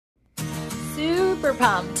super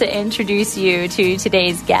pumped to introduce you to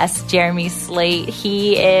today's guest, Jeremy Slate.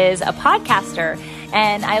 He is a podcaster,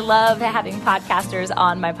 and I love having podcasters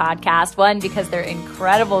on my podcast. One, because they're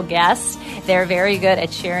incredible guests. They're very good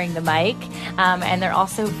at sharing the mic, and they're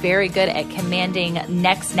also very good at commanding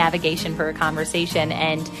next navigation for a conversation.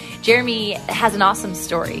 And Jeremy has an awesome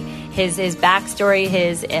story. His backstory,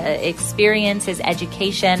 his experience, his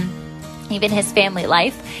education, even his family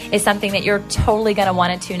life is something that you're totally going to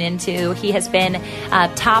want to tune into. He has been a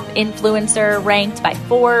top influencer ranked by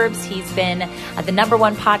Forbes. He's been the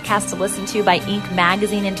 #1 podcast to listen to by Inc.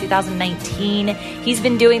 magazine in 2019. He's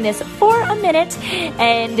been doing this for a minute,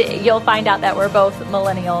 and you'll find out that we're both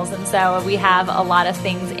millennials. And so we have a lot of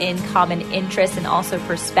things in common interest and also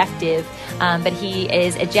perspective. But he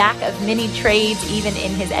is a jack of many trades, even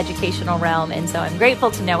in his educational realm. And so I'm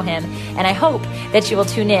grateful to know him. And I hope that you will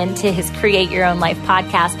tune in to his Create Your Own Life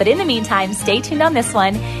podcast. But in the meantime, stay tuned on this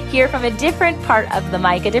one. Hear from a different part of the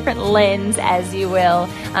mic, a different lens, as you will,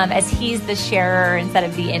 as he's the sharer instead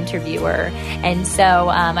of the interviewer. And so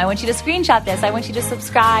I want you to screenshot this. I want you to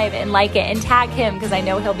subscribe and like it and tag him, because I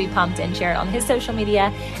know he'll be pumped, and share it on his social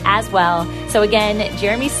media as well. So again,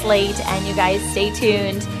 Jeremy Slate, and you guys stay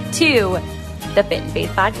tuned to the Fit and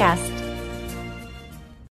Faith podcast.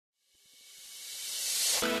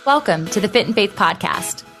 Welcome to the Fit and Faith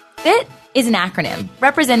podcast. FIT is an acronym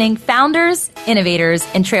representing founders, innovators,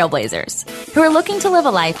 and trailblazers who are looking to live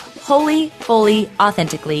a life wholly, fully,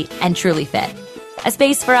 authentically, and truly fit. A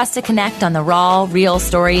space for us to connect on the raw, real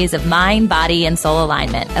stories of mind, body, and soul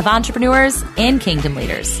alignment of entrepreneurs and kingdom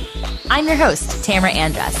leaders. I'm your host, Tamara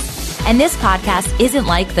Andress, and this podcast isn't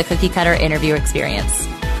like the cookie-cutter interview experience.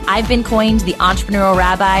 I've been coined the entrepreneurial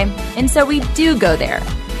rabbi, and so we do go there,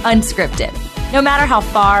 unscripted. No matter how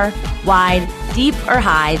far, wide, deep, or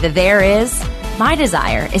high the there is, my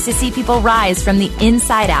desire is to see people rise from the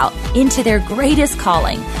inside out into their greatest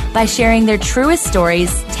calling by sharing their truest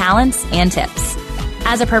stories, talents, and tips.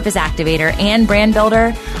 As a purpose activator and brand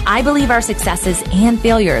builder, I believe our successes and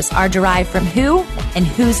failures are derived from who and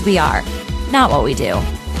whose we are, not what we do.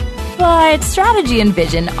 But strategy and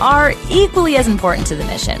vision are equally as important to the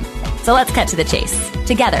mission. So let's cut to the chase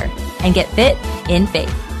together and get fit in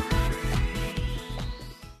faith.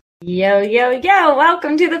 Yo, yo, yo.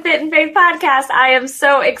 Welcome to the Fit and Faith podcast. I am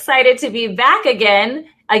so excited to be back again.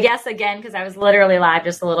 I guess again, because I was literally live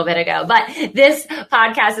just a little bit ago. But this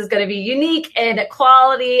podcast is going to be unique in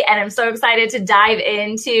quality, and I'm so excited to dive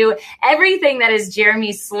into everything that is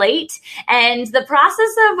Jeremy Slate and the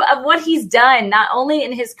process of what he's done, not only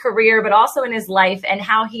in his career, but also in his life, and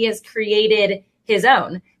how he has created his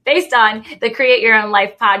own, based on the Create Your Own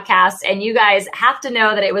Life podcast. And you guys have to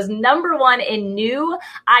know that it was #1 in new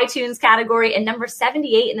iTunes category and number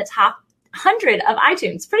 78 in the top 100 of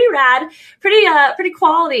iTunes. Pretty rad, pretty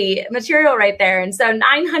quality material right there. And so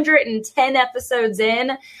 910 episodes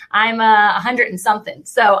in, I'm 100 and something.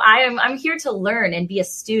 So I'm here to learn and be a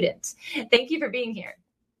student. Thank you for being here.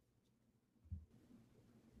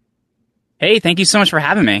 Hey, thank you so much for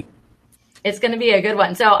having me. It's going to be a good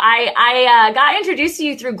one. So I got introduced to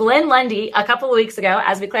you through Glenn Lundy a couple of weeks ago,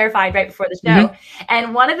 as we clarified right before the show. Mm-hmm.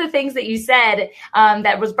 And one of the things that you said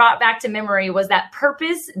that was brought back to memory was that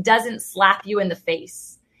purpose doesn't slap you in the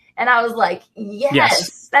face. And I was like,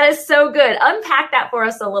 yes, that is so good. Unpack that for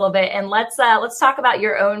us a little bit, and let's talk about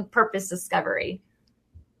your own purpose discovery.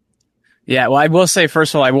 Yeah, well, I will say,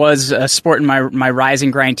 first of all, I was sporting my Rise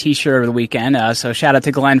and Grind T-shirt over the weekend, so shout out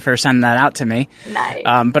to Glenn for sending that out to me. Nice.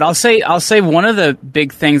 But I'll say one of the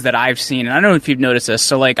big things that I've seen, and I don't know if you've noticed this.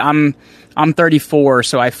 So like I'm 34,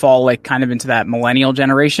 so I fall like kind of into that millennial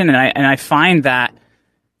generation, and I find that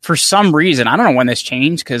for some reason, I don't know when this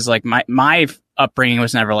changed, because like my upbringing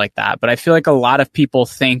was never like that, but I feel like a lot of people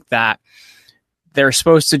think that they're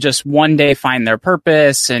supposed to just one day find their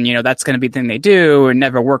purpose, and, you know, that's going to be the thing they do, and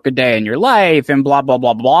never work a day in your life, and blah, blah,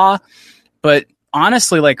 blah, blah. But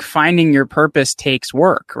honestly, like, finding your purpose takes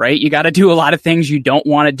work, right? You got to do a lot of things you don't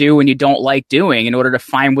want to do and you don't like doing in order to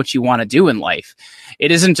find what you want to do in life.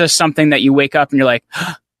 It isn't just something that you wake up and you're like,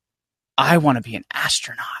 I want to be an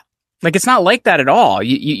astronaut. Like, it's not like that at all.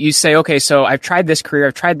 You say, okay, so I've tried this career,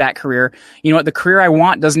 I've tried that career. You know what? The career I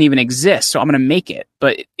want doesn't even exist, so I'm going to make it.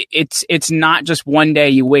 But it's not just one day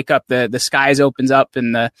you wake up, the skies opens up,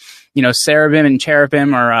 and the, you know, seraphim and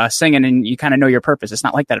cherubim are singing, and you kind of know your purpose. It's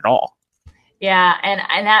not like that at all. Yeah,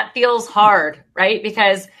 and that feels hard, right?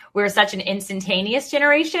 Because we're such an instantaneous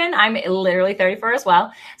generation. I'm literally 34 as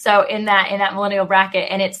well. So in that millennial bracket,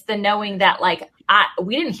 and it's the knowing that, like,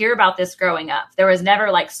 we didn't hear about this growing up. There was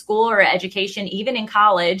never like school or education, even in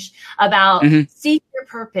college, about seek your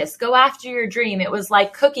purpose, go after your dream. It was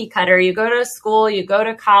like cookie cutter. You go to school, you go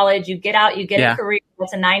to college, you get out, you get a career.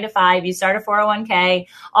 It's a 9 to 5. You start a 401k,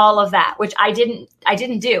 all of that, which I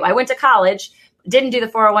didn't do. I went to college, didn't do the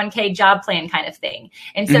 401k job plan kind of thing.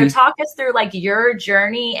 And so talk us through like your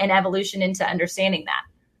journey and evolution into understanding that.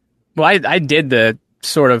 Well, I did the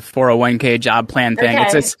sort of 401k job plan thing.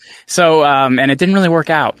 Okay. And it didn't really work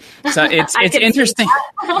out. So it's interesting.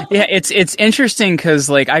 Yeah, it's interesting because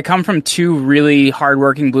like I come from two really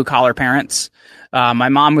hardworking blue collar parents. My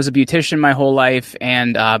mom was a beautician my whole life,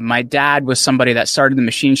 and my dad was somebody that started the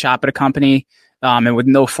machine shop at a company, and with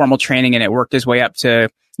no formal training, and it worked his way up to,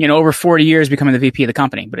 over 40 years becoming the VP of the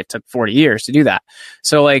company, but it took 40 years to do that.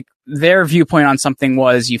 So like their viewpoint on something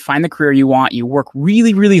was you find the career you want, you work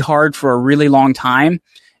really, really hard for a really long time,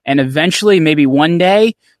 and eventually maybe one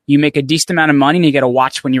day you make a decent amount of money and you get a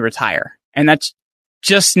watch when you retire. And that's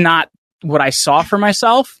just not what I saw for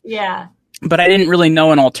myself. Yeah. But I didn't really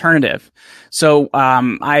know an alternative. So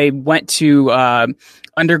I went to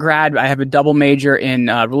undergrad. I have a double major in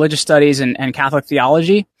religious studies and Catholic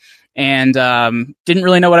theology. And didn't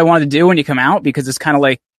really know what I wanted to do when you come out, because it's kind of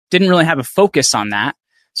like didn't really have a focus on that.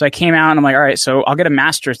 So I came out and I'm like, all right, so I'll get a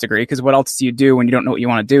master's degree, because what else do you do when you don't know what you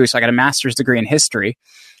want to do? So I got a master's degree in history.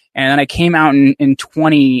 And then I came out in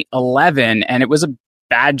 2011, and it was a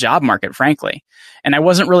bad job market, frankly. And I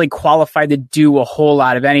wasn't really qualified to do a whole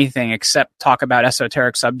lot of anything except talk about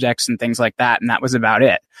esoteric subjects and things like that. And that was about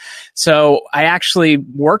it. So I actually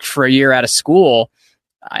worked for a year out of school,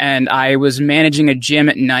 and I was managing a gym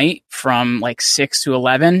at night from like 6 to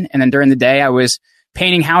 11. And then during the day, I was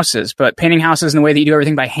painting houses, but painting houses in the way that you do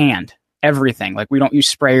everything by hand, everything. Like we don't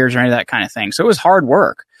use sprayers or any of that kind of thing. So it was hard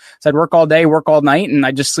work. So I'd work all day, work all night, and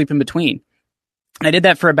I'd just sleep in between. And I did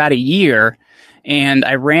that for about a year. And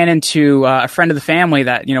I ran into a friend of the family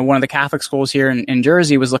that, one of the Catholic schools here in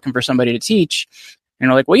Jersey was looking for somebody to teach. And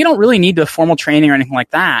they're like, well, you don't really need the formal training or anything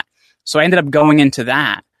like that. So I ended up going into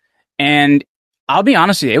that. And I'll be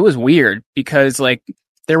honest with you, it was weird, because like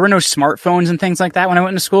there were no smartphones and things like that when I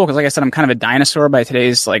went into school. Because like I said, I'm kind of a dinosaur by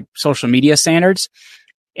today's like social media standards.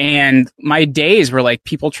 And my days were like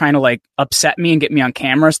people trying to like upset me and get me on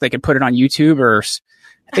camera so they could put it on YouTube, or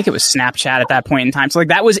I think it was Snapchat at that point in time. So like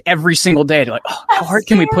that was every single day. They're like, oh, how hard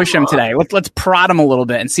can we push them today? Let's prod them a little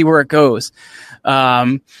bit and see where it goes.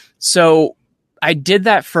 So I did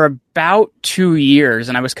that for about 2 years,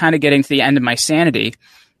 and I was kind of getting to the end of my sanity.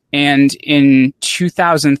 And in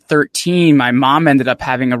 2013, my mom ended up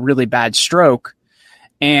having a really bad stroke.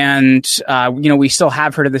 And, we still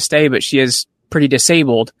have her to this day, but she is pretty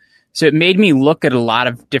disabled. So it made me look at a lot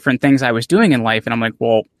of different things I was doing in life. And I'm like,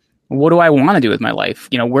 well, what do I want to do with my life?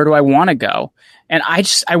 Where do I want to go? And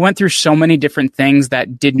I went through so many different things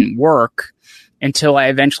that didn't work until I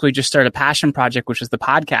eventually just started a passion project, which is the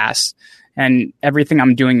podcast. And everything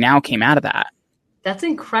I'm doing now came out of that. That's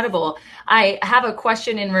incredible. I have a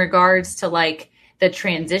question in regards to like the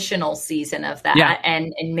transitional season of that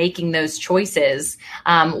and making those choices.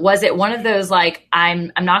 Was it one of those like,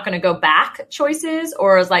 I'm not going to go back choices,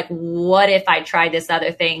 or was like, what if I try this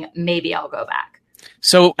other thing? Maybe I'll go back.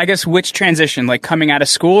 So I guess which transition, like coming out of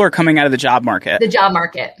school or coming out of the job market? The job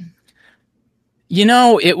market.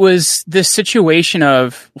 It was this situation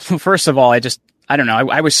of, first of all, I don't know.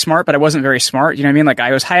 I was smart, but I wasn't very smart. You know what I mean? Like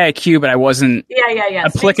I was high IQ, but I wasn't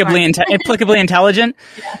applicably intelligent.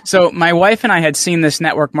 Yeah. So my wife and I had seen this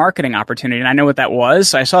network marketing opportunity, and I know what that was.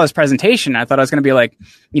 So I saw this presentation. And I thought I was going to be like,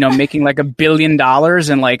 making like $1 billion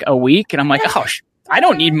in like a week. And I'm like, oh, I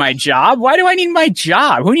don't need my job. Why do I need my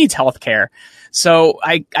job? Who needs healthcare? So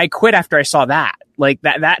I quit after I saw that. Like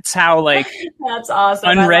that's how like that's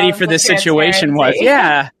awesome. Unready for this situation was.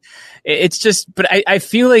 Yeah. It's just, but I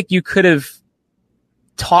feel like you could have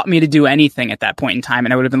taught me to do anything at that point in time,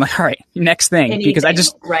 and I would have been like, all right, next thing. Anything, because I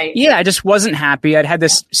just wasn't happy. I'd had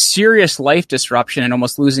this serious life disruption and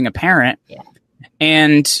almost losing a parent. Yeah.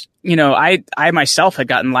 And, I myself had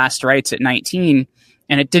gotten last rites at 19,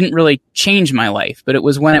 and it didn't really change my life, but it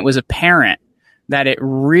was when it was apparent that it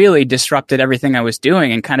really disrupted everything I was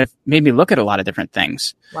doing and kind of made me look at a lot of different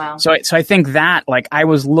things. Wow. So I think that like I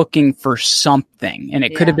was looking for something, and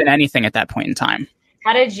it could have been anything at that point in time.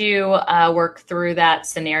 How did you work through that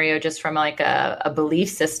scenario just from like a belief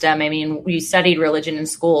system? I mean, you studied religion in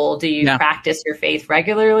school. Do you practice your faith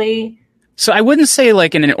regularly? So I wouldn't say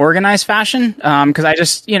like in an organized fashion, because I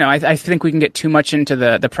just, I think we can get too much into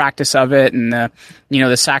the practice of it and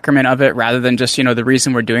the sacrament of it, rather than just, the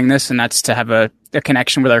reason we're doing this, and that's to have a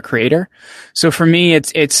connection with our creator. So for me,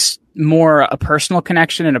 it's more a personal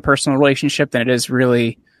connection and a personal relationship than it is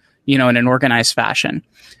really, in an organized fashion.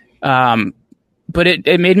 But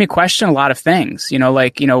it made me question a lot of things,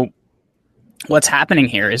 what's happening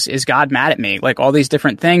here? Is God mad at me? Like all these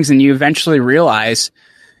different things. And you eventually realize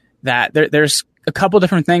that there's a couple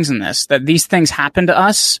different things in this, that these things happen to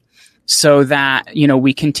us so that,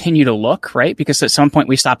 we continue to look, right? Because at some point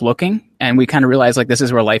we stop looking and we kind of realize like this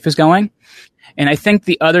is where life is going. And I think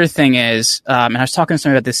the other thing is, and I was talking to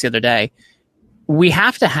somebody about this the other day, we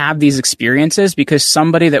have to have these experiences because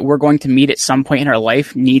somebody that we're going to meet at some point in our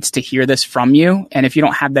life needs to hear this from you. And if you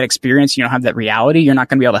don't have that experience, you don't have that reality, you're not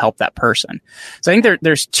going to be able to help that person. So I think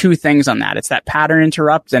there's two things on that. It's that pattern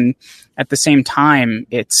interrupt. And at the same time,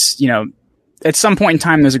 it's, at some point in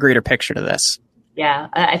time, there's a greater picture to this. Yeah,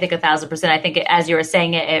 I think 1,000%. I think as you were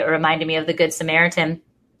saying it, it reminded me of the Good Samaritan.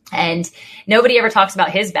 And nobody ever talks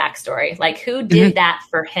about his backstory. Like who did that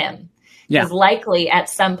for him? Because likely at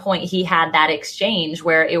some point he had that exchange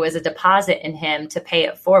where it was a deposit in him to pay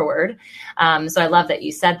it forward. So I love that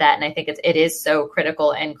you said that. And I think it is so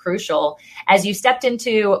critical and crucial as you stepped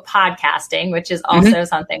into podcasting, which is also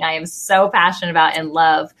something I am so passionate about and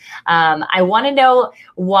love. I want to know,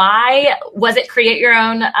 why was it Create Your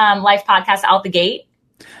Own Life podcast out the gate?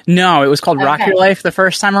 No, it was called Rock Your Life the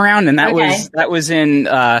first time around. And that was in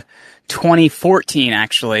 2014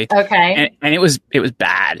 actually. Okay. And it was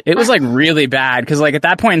bad. It was like really bad. Cause like at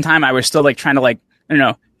that point in time, I was still like trying to like, I don't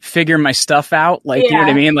know, figure my stuff out. Like, you know what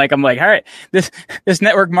I mean? Like, I'm like, all right, this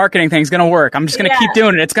network marketing thing's going to work. I'm just going to keep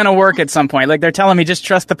doing it. It's going to work at some point. Like they're telling me just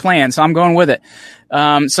trust the plan. So I'm going with it.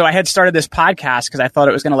 So I had started this podcast cause I thought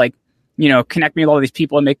it was going to like, connect me with all these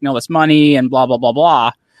people and make me all this money and blah, blah, blah,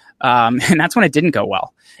 blah. And that's when it didn't go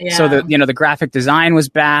well. Yeah. So the graphic design was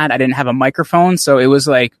bad. I didn't have a microphone. So it was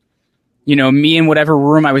like, me in whatever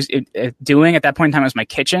room I was doing at that point in time, it was my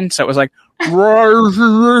kitchen. So it was like,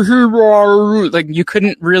 like you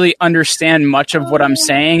couldn't really understand much of what I'm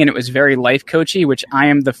saying. And it was very life coachy, which I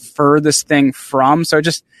am the furthest thing from. So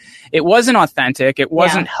it wasn't authentic. It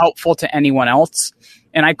wasn't helpful to anyone else.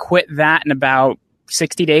 And I quit that in about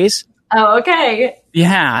 60 days. Oh, okay.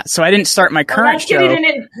 Yeah. So I didn't start my current show.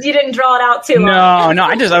 You didn't draw it out too long. No.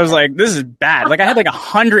 I was like, this is bad. Like I had like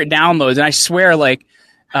 100 downloads and I swear like,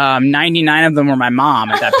 99 of them were my mom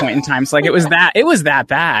at that point in time. So like it was that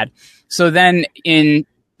bad. So then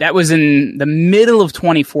that was in the middle of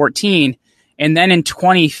 2014. And then in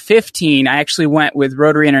 2015, I actually went with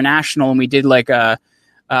Rotary International and we did like a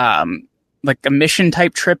mission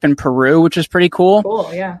type trip in Peru, which was pretty cool.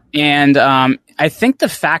 Cool. Yeah. And, I think the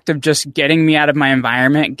fact of just getting me out of my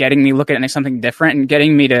environment, getting me looking at something different and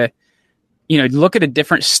getting me to, look at a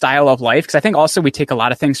different style of life. Cause I think also we take a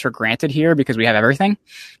lot of things for granted here because we have everything.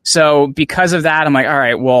 So because of that, I'm like, all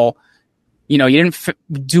right, well, you didn't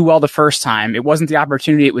do well the first time. It wasn't the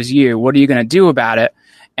opportunity. It was you. What are you going to do about it?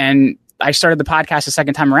 And I started the podcast the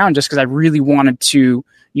second time around just because I really wanted to,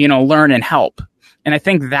 learn and help. And I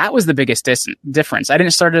think that was the biggest difference. I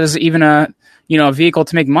didn't start it as even a vehicle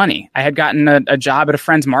to make money. I had gotten a job at a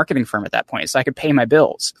friend's marketing firm at that point, so I could pay my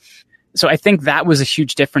bills. So I think that was a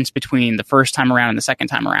huge difference between the first time around and the second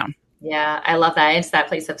time around. Yeah, I love that. It's that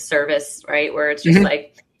place of service, right? Where it's just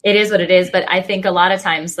like, it is what it is. But I think a lot of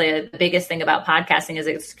times the biggest thing about podcasting is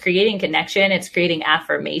it's creating connection. It's creating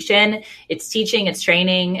affirmation. It's teaching, it's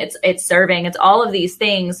training, it's serving, it's all of these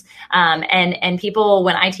things. And people,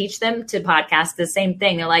 when I teach them to podcast, the same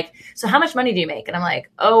thing, they're like, so how much money do you make? And I'm like,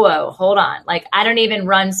 oh, hold on. Like, I don't even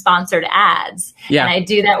run sponsored ads. Yeah. And I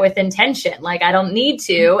do that with intention. Like, I don't need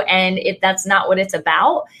to. And that's not what it's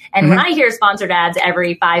about. And when I hear sponsored ads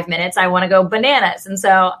every 5 minutes, I want to go bananas. And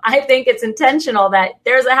so I think it's intentional that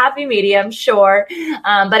there's a happy medium, sure.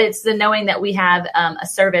 But it's the knowing that we have a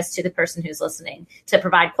service to the person who's listening to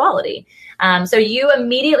provide quality. So you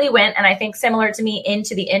immediately went, and I think similar to me,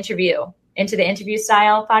 into the interview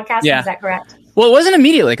style podcast. Yeah. Is that correct? Well, it wasn't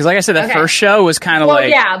immediately because, like I said, that first show was kind of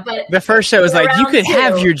but the first show was like, you could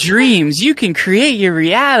have your dreams, you can create your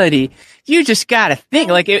reality. You just gotta think.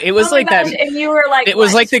 Like it was like that. And you were like, it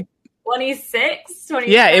was like the 26,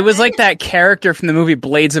 27? Yeah, it was like that character from the movie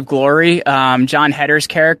Blades of Glory, John Hedder's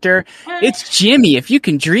character. It's Jimmy. If you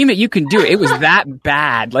can dream it, you can do it. It was that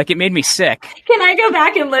bad. Like, it made me sick. Can I go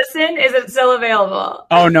back and listen? Is it still available?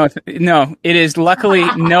 Oh, no. It is luckily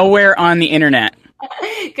nowhere on the internet.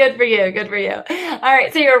 Good for you. All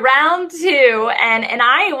right. So you're round 2, and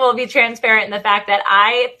I will be transparent in the fact that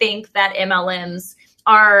I think that MLMs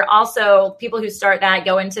are also people who start that,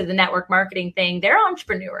 go into the network marketing thing. They're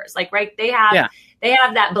entrepreneurs. Like, right. They have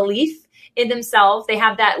that belief in themselves. They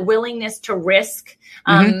have that willingness to risk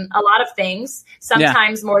a lot of things,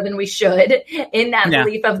 sometimes more than we should, in that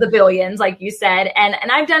belief of the billions, like you said. And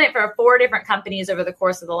I've done it for 4 different companies over the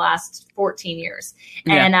course of the last 14 years.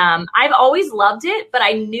 And I've always loved it, but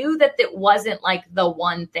I knew that it wasn't like the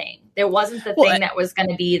one thing. There wasn't the thing that was going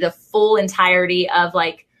to be the full entirety of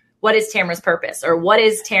like, what is Tamara's purpose, or what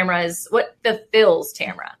fulfills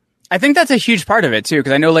Tamara? I think that's a huge part of it too,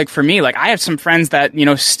 because I know, like, for me, like, I have some friends that, you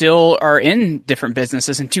know, still are in different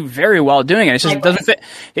businesses and do very well doing it. It's just, it doesn't fit.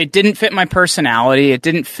 It didn't fit my personality. It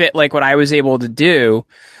didn't fit like what I was able to do.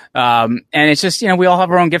 And it's just, you know, we all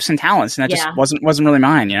have our own gifts and talents, and that just wasn't really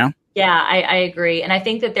mine, you know? Yeah, I agree. And I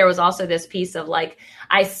think that there was also this piece of like,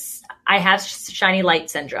 I have shiny light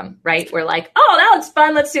syndrome, right? We're like, oh, that looks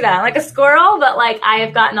fun. Let's do that. I'm like a squirrel, but like I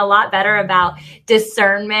have gotten a lot better about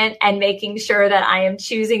discernment and making sure that I am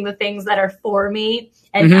choosing the things that are for me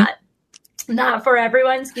and not for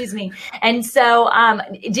everyone, excuse me. And so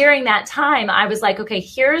during that time, I was like, okay,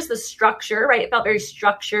 here's the structure, right? It felt very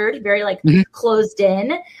structured, very like closed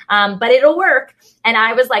in, but it'll work. And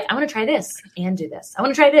I was like, I want to try this and do this. I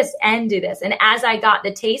want to try this and do this. And as I got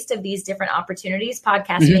the taste of these different opportunities,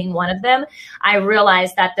 podcast being one of them, I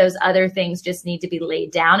realized that those other things just need to be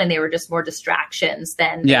laid down, and they were just more distractions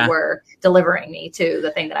than they were delivering me to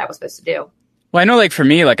the thing that I was supposed to do. Well, I know, like, for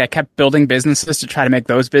me, like, I kept building businesses to try to make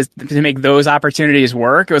those opportunities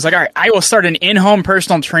work. It was like, all right, I will start an in-home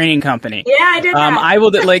personal training company. Yeah, I did that. I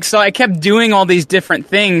will, like, so I kept doing all these different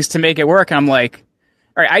things to make it work. And I'm like,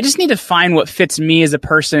 all right, I just need to find what fits me as a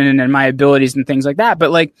person and my abilities and things like that.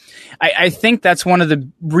 But like, I think that's one of the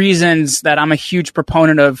reasons that I'm a huge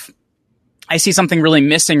proponent of. I see something really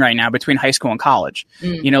missing right now between high school and college.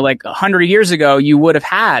 You know, like 100 years ago, you would have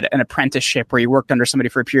had an apprenticeship where you worked under somebody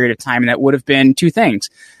for a period of time, and that would have been 2 things: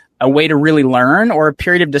 a way to really learn, or a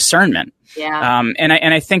period of discernment. Yeah. And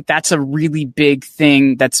I think that's a really big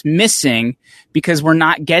thing that's missing, because we're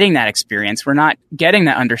not getting that experience. We're not getting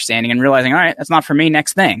that understanding and realizing, all right, that's not for me.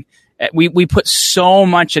 Next thing. We put so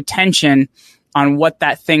much attention on what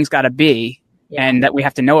that thing's got to be, and that we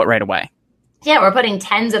have to know it right away. Yeah, we're putting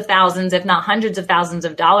tens of thousands, if not hundreds of thousands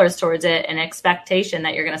of dollars towards it, an expectation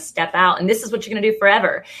that you're going to step out and this is what you're going to do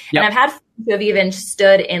forever. Yep. And I've had friends who have even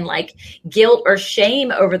stood in like guilt or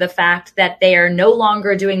shame over the fact that they are no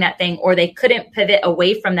longer doing that thing, or they couldn't pivot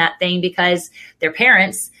away from that thing because their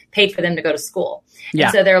parents paid for them to go to school. Yeah.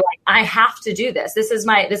 And so they're like, I have to do this. This is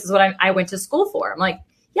what I went to school for. I'm like,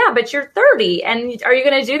 yeah, but you're 30, and are you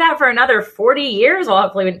going to do that for another 40 years? Well,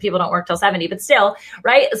 hopefully people don't work till 70, but still,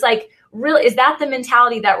 right? It's like, really, is that the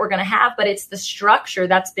mentality that we're going to have? But it's the structure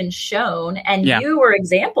that's been shown. And you were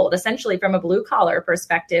exampled essentially from a blue collar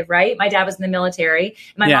perspective, right? My dad was in the military.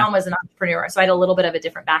 And my mom was an entrepreneur. So I had a little bit of a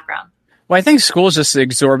different background. Well, I think school is just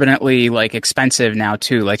exorbitantly like expensive now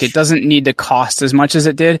too. Like, it doesn't need to cost as much as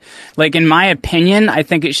it did. Like, in my opinion, I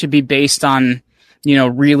think it should be based on, you know,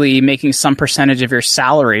 really making some percentage of your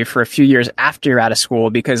salary for a few years after you're out of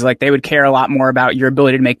school, because like they would care a lot more about your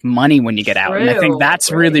ability to make money when you get out. And I think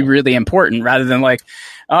that's really, really important, rather than like,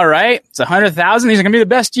 all right, it's 100,000. These are going to be the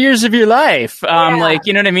best years of your life. Like,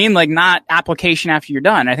 you know what I mean? Like, not application after you're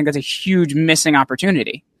done. I think that's a huge missing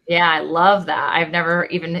opportunity. Yeah, I love that. I've never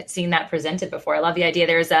even seen that presented before. I love the idea.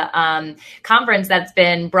 There's a conference that's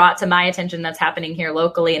been brought to my attention that's happening here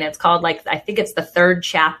locally, and it's called, like, I think it's the Third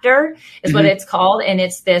Chapter is what it's called. And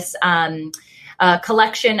it's this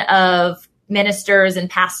collection of ministers and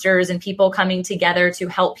pastors and people coming together to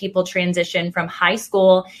help people transition from high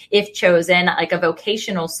school, if chosen, like a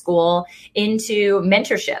vocational school, into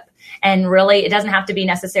mentorship. And really, it doesn't have to be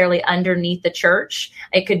necessarily underneath the church.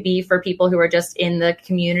 It could be for people who are just in the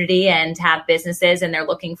community and have businesses, and they're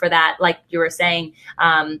looking for that, like you were saying,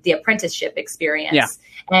 the apprenticeship experience. Yeah.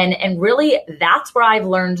 And really, that's where I've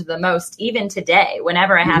learned the most, even today,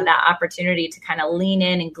 whenever I have that opportunity to kind of lean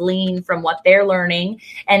in and glean from what they're learning.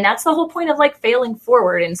 And that's the whole point of like failing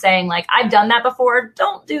forward and saying, like, I've done that before.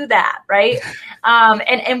 Don't do that. Right.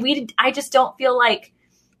 I just don't feel like,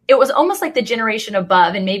 it was almost like the generation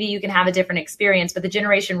above, and maybe you can have a different experience, but the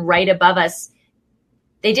generation right above us,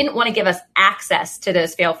 they didn't want to give us access to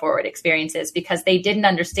those fail forward experiences because they didn't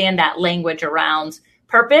understand that language around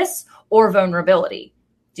purpose or vulnerability.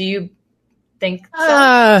 Do you think so?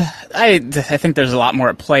 I think there's a lot more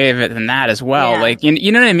at play of it than that as well. Yeah. Like,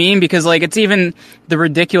 you know what I mean? Because like, it's even the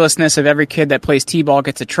ridiculousness of every kid that plays t-ball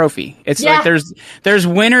gets a trophy. It's like there's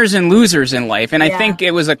winners and losers in life. And I think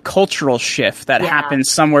it was a cultural shift that happened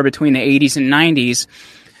somewhere between the 80s and 90s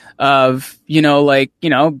of, you know, like,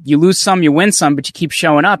 you know, you lose some, you win some, but you keep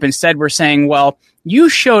showing up. Instead, we're saying, well, you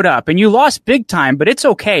showed up and you lost big time, but it's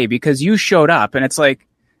okay because you showed up. And it's like,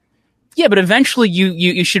 Yeah, but eventually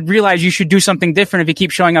you should realize you should do something different if you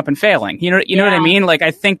keep showing up and failing. You know what I mean? Like,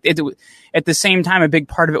 I think at the same time, a big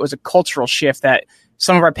part of it was a cultural shift that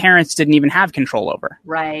some of our parents didn't even have control over.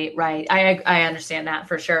 Right. I understand that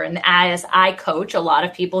for sure. And as I coach a lot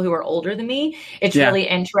of people who are older than me, it's really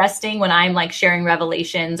interesting when I'm like sharing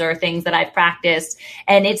revelations or things that I've practiced,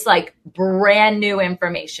 and it's like brand new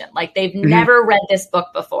information. Like they've never read this book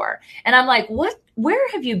before. And I'm like, where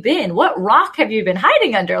have you been? What rock have you been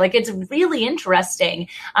hiding under? Like, it's really interesting.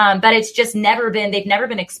 But it's just they've never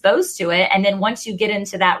been exposed to it. And then once you get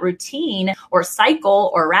into that routine or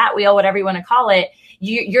cycle or rat wheel, whatever you want to call it,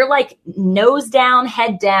 you're like nose down,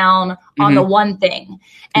 head down on the one thing.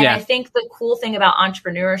 And I think the cool thing about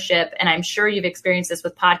entrepreneurship, and I'm sure you've experienced this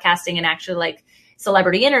with podcasting and actually like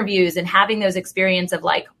celebrity interviews and having those experiences of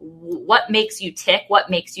like what makes you tick, what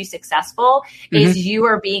makes you successful is you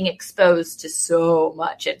are being exposed to so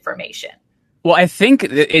much information. Well, I think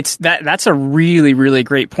that's a really, really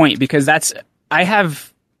great point, because I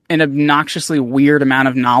have an obnoxiously weird amount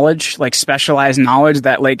of knowledge, like specialized knowledge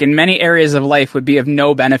that like in many areas of life would be of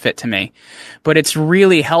no benefit to me. But it's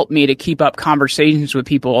really helped me to keep up conversations with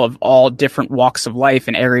people of all different walks of life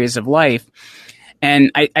and areas of life.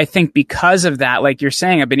 And I think because of that, like you're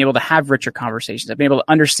saying, I've been able to have richer conversations. I've been able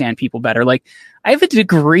to understand people better. Like, I have a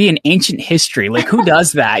degree in ancient history. Like, who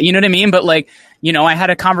does that? You know what I mean? But like, I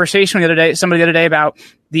had a conversation somebody the other day about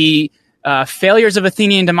the failures of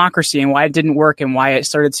Athenian democracy and why it didn't work and why it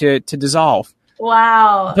started to dissolve.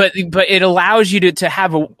 Wow. But it allows you to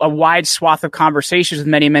have a wide swath of conversations with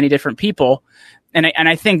many, many different people. And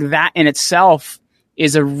I think that in itself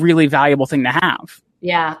is a really valuable thing to have.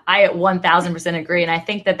 Yeah, I 1000% agree. And I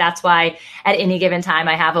think that that's why at any given time,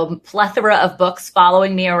 I have a plethora of books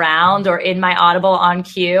following me around or in my Audible on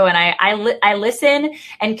cue. And I listen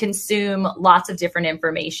and consume lots of different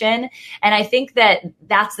information. And I think that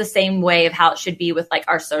that's the same way of how it should be with like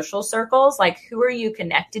our social circles. Like, who are you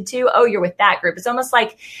connected to? Oh, you're with that group. It's almost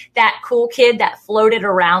like that cool kid that floated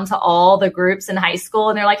around to all the groups in high school.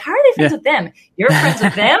 And they're like, how are they friends with them? You're friends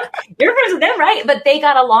with them. You're friends with them, right? But they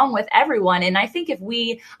got along with everyone. And I think if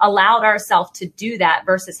we allowed ourselves to do that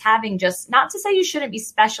versus having just, not to say you shouldn't be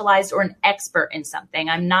specialized or an expert in something.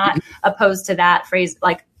 I'm not opposed to that phrase,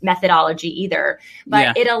 like methodology either,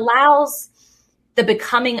 but it allows the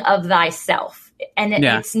becoming of thyself. And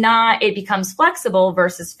it becomes flexible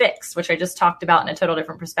versus fixed, which I just talked about in a total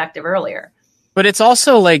different perspective earlier. But it's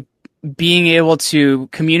also like being able to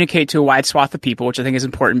communicate to a wide swath of people, which I think is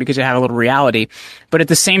important because you have a little reality. But at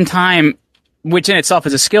the same time, which in itself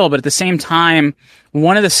is a skill, but at the same time,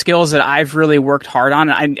 one of the skills that I've really worked hard on,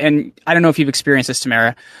 and I don't know if you've experienced this,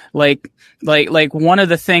 Tamara, like one of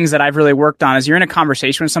the things that I've really worked on is you're in a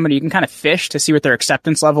conversation with somebody, you can kind of fish to see what their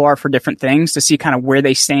acceptance level are for different things, to see kind of where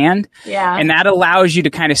they stand. Yeah. And that allows you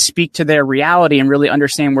to kind of speak to their reality and really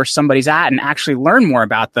understand where somebody's at and actually learn more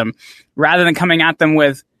about them, rather than coming at them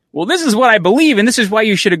with, well, this is what I believe and this is why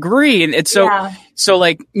you should agree. And it's so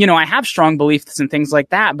like, I have strong beliefs and things like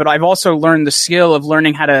that, but I've also learned the skill of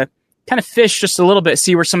learning how to kind of fish just a little bit,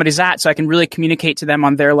 see where somebody's at, so I can really communicate to them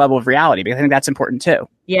on their level of reality, because I think that's important too.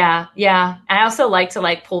 Yeah. I also like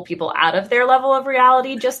to pull people out of their level of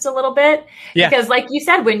reality just a little bit. Yeah. Because like you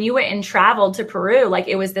said, when you went and traveled to Peru,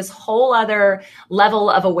 it was this whole other level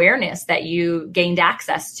of awareness that you gained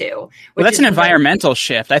access to. Well, that's an environmental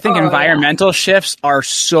shift. I think environmental shifts are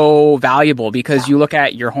so valuable because you look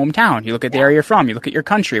at your hometown, you look at the area you're from, you look at your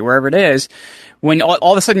country, wherever it is. When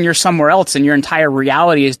all of a sudden you're somewhere else and your entire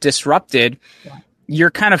reality is disrupted, you're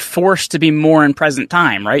kind of forced to be more in present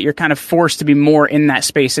time, right? You're kind of forced to be more in that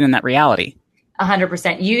space and in that reality.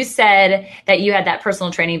 100%. You said that you had that personal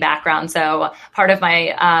training background. So part of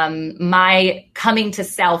my my coming to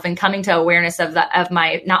self and coming to awareness of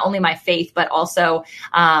my, not only my faith, but also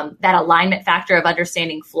that alignment factor of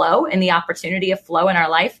understanding flow and the opportunity of flow in our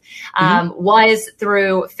life was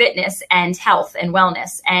through fitness and health and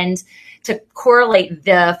wellness. And to correlate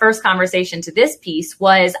the first conversation to this piece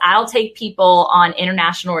was, I'll take people on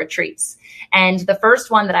international retreats. And the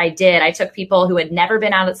first one that I did, I took people who had never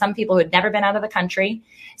been some people who had never been out of the country,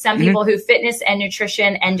 some people who fitness and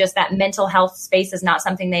nutrition and just that mental health space is not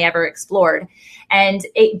something they ever explored. And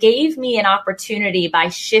it gave me an opportunity by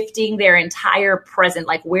shifting their entire present,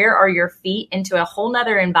 like where are your feet, into a whole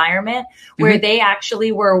nother environment where they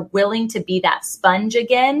actually were willing to be that sponge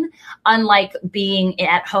again, unlike being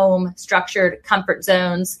at home, structured comfort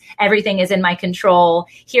zones. Everything is in my control.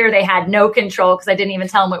 Here they had no control because I didn't even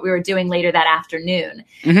tell them what we were doing later that afternoon.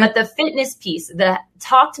 But the fitness piece,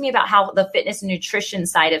 talk to me about how the fitness and nutrition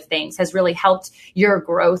side of things has really helped your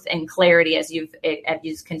growth and clarity as you've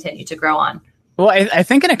continued to grow on. Well, I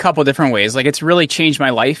think in a couple different ways. Like, it's really changed my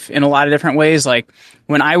life in a lot of different ways. Like,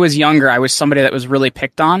 when I was younger, I was somebody that was really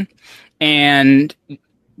picked on, and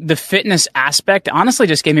the fitness aspect honestly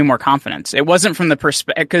just gave me more confidence. It wasn't from the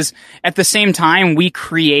perspective, because at the same time, we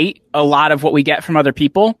create a lot of what we get from other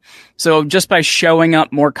people. So just by showing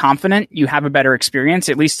up more confident, you have a better experience.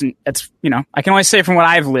 At least it's, I can only say from what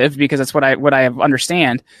I've lived, because that's what I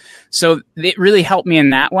understand. So it really helped me in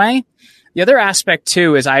that way. The other aspect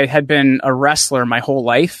too is I had been a wrestler my whole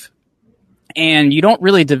life, and you don't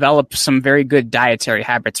really develop some very good dietary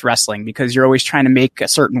habits wrestling, because you're always trying to make a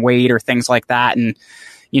certain weight or things like that. And,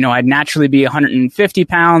 I'd naturally be 150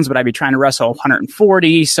 pounds, but I'd be trying to wrestle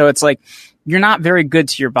 140. So it's like, you're not very good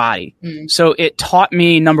to your body. So it taught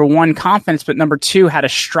me, number one, confidence, but number two, how to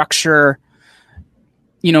structure,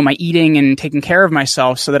 my eating and taking care of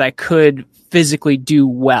myself so that I could physically do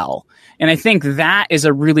well. And I think that is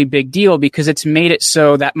a really big deal, because it's made it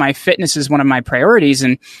so that my fitness is one of my priorities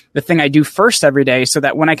and the thing I do first every day, so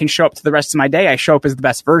that when I can show up to the rest of my day, I show up as the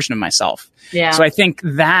best version of myself. Yeah. So I think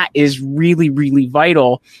that is really, really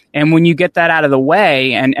vital. And when you get that out of the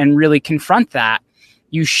way and really confront that,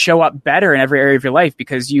 you show up better in every area of your life,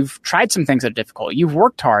 because you've tried some things that are difficult. You've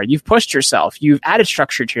worked hard. You've pushed yourself. You've added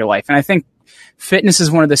structure to your life. And I think fitness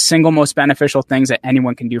is one of the single most beneficial things that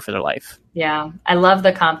anyone can do for their life. Yeah. I love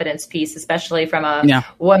the confidence piece, especially from a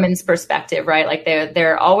woman's perspective, right? Like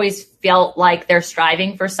they're always felt like they're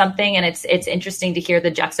striving for something. And it's interesting to hear the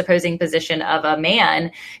juxtaposing position of a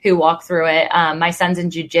man who walked through it. My son's in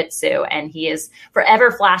jujitsu, and he is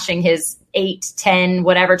forever flashing his 8, 10,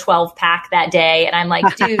 whatever, 12 pack that day. And I'm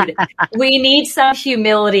like, dude, we need some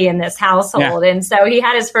humility in this household. Yeah. And so he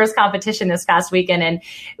had his first competition this past weekend, and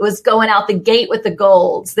it was going out the gate with the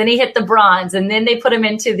golds. Then he hit the bronze, and then they put him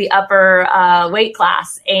into the upper weight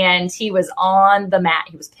class, and he was on the mat.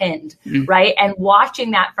 He was pinned, right? And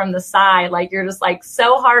watching that from the side, like, you're just like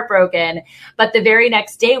so heartbroken. But the very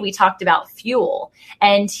next day we talked about fuel,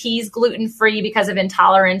 and he's gluten-free because of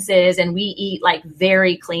intolerances, and we eat like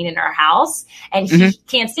very clean in our house, and he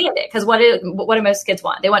can't stand it, because what do most kids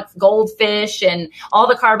want? They want goldfish and all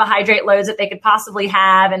the carbohydrate loads that they could possibly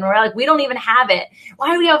have. And we're like, we don't even have it.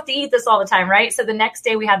 Why do we have to eat this all the time, right? So the next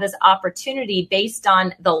day we have this opportunity, based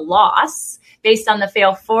on the loss, based on the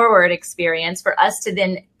fail forward experience, for us to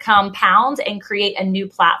then compound and create a new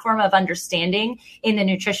platform of understanding in the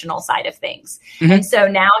nutritional side of things. And so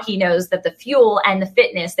now he knows that the fuel and the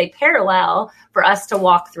fitness, they parallel for us to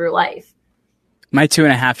walk through life. My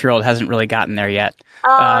 2.5-year-old hasn't really gotten there yet.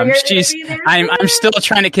 I'm still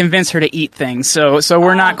trying to convince her to eat things. So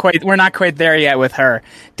we're not quite there yet with her.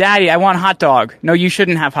 Daddy, I want hot dog. No, you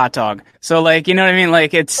shouldn't have hot dog. So, like, you know what I mean?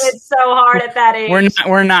 Like, it's so hard at that age.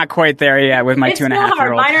 We're not quite there yet with my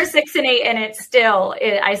 2.5-year-old. Mine are 6 and 8, and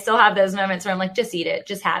I still have those moments where I'm like, just eat it,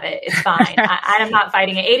 just have it, it's fine. I'm not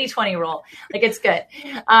fighting it. 80-20 rule, like, it's good.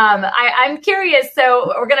 I'm curious.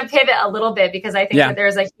 So we're going to pivot a little bit, because I think that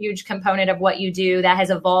there's a huge component of what you do that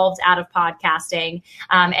has evolved out of podcasting,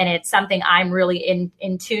 and it's something I'm really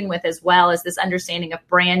in tune with as well, as this understanding of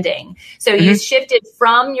branding. So you shifted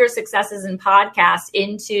from your successes in podcasts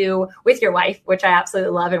into, with your wife, which I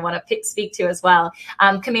absolutely love and want to speak to as well,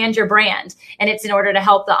 Command Your Brand. And it's in order to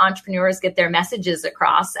help the entrepreneurs get their messages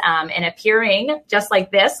across, and appearing just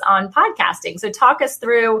like this on podcasting. So talk us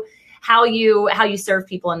through how you serve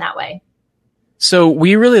people in that way. So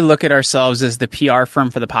we really look at ourselves as the PR firm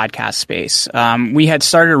for the podcast space. We had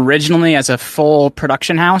started originally as a full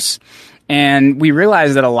production house, and we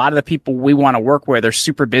realized that a lot of the people we want to work with are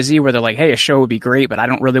super busy, where they're like, hey, a show would be great, but I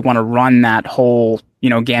don't really want to run that whole,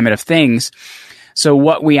 gamut of things. So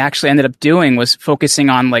what we actually ended up doing was focusing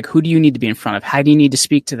on, like, who do you need to be in front of? How do you need to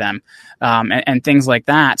speak to them? And things like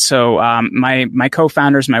that. So my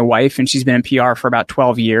co-founder is my wife, and she's been in PR for about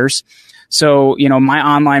 12 years. So, my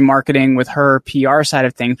online marketing with her PR side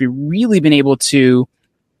of things, we've really been able to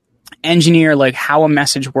engineer, like, how a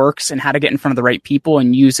message works and how to get in front of the right people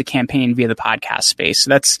and use the campaign via the podcast space. So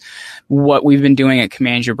that's what we've been doing at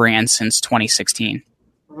Command Your Brand since 2016.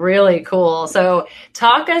 Really cool. So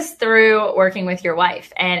talk us through working with your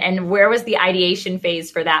wife, and where was the ideation phase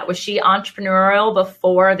for that? Was she entrepreneurial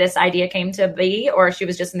before this idea came to be, or she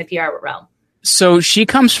was just in the PR realm? So she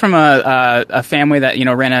comes from a family that,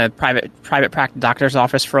 ran a private practice doctor's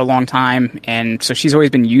office for a long time. And so she's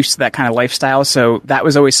always been used to that kind of lifestyle. So that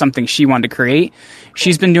was always something she wanted to create.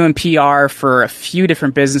 She's been doing PR for a few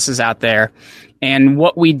different businesses out there. And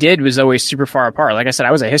what we did was always super far apart. Like I said,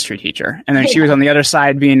 I was a history teacher. And then she was on the other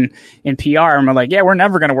side being in PR. And we're like, yeah, we're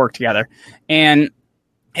never going to work together. And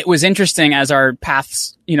it was interesting as our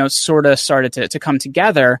paths, sort of started to come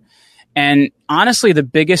together. And honestly, the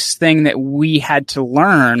biggest thing that we had to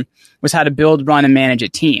learn was how to build, run, and manage a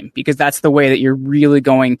team, because that's the way that you're really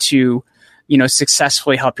going to,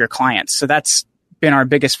 successfully help your clients. So that's been our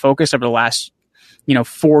biggest focus over the last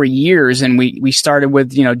 4 years. And we started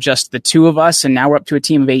with, just the two of us, and now we're up to a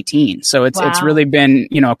team of 18. So it's really been,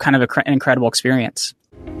 kind of an incredible experience.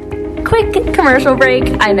 Quick commercial break.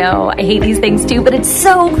 I know, I hate these things too, but it's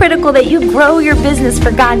so critical that you grow your business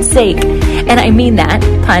for God's sake. And I mean that,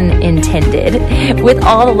 pun intended, with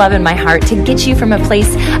all the love in my heart to get you from a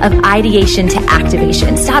place of ideation to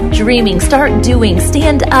activation. Stop dreaming, start doing,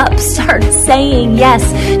 stand up, start saying yes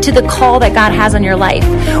to the call that God has on your life.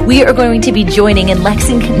 We are going to be joining in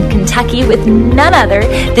Lexington, Kentucky with none other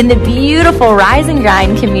than the beautiful Rise and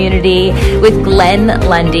Grind community with Glenn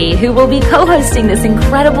Lundy, who will be co-hosting this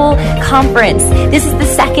incredible conference. This is the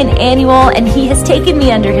second annual, and he has taken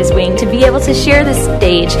me under his wing to be able to share the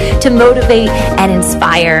stage, to motivate and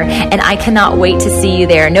inspire. And I cannot wait to see you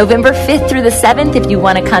there. November 5th through the 7th, if you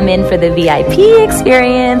want to come in for the VIP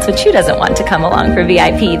experience, which who doesn't want to come along for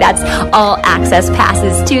VIP? That's all access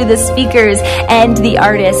passes to the speakers and the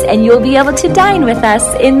artists, and you'll be able to dine with us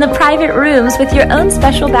in the private rooms with your own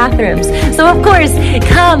special bathrooms. So of course,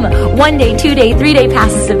 come. 1 day, 2 day, 3 day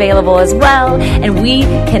passes available as well. And we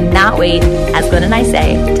cannot wait, as Glenn and I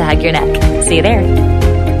say, to hug your neck. See you there.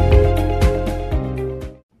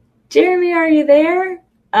 Jeremy, are you there?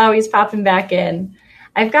 Oh, he's popping back in.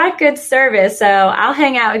 I've got good service, so I'll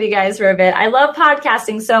hang out with you guys for a bit. I love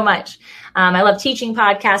podcasting so much. I love teaching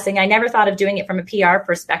podcasting. I never thought of doing it from a PR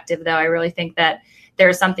perspective, though. I really think that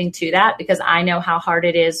there's something to that, because I know how hard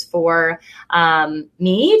it is for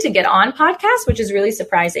me to get on podcasts, which is really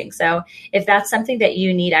surprising. So if that's something that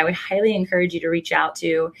you need, I would highly encourage you to reach out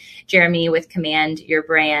to Jeremy with Command Your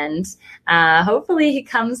Brand. Hopefully he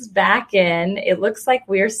comes back in. It looks like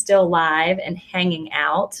we're still live and hanging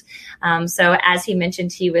out. So as he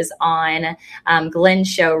mentioned, he was on Glenn's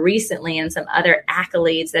show recently, and some other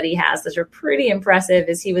accolades that he has that are pretty impressive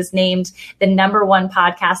is he was named the #1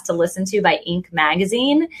 podcast to listen to by Inc. magazine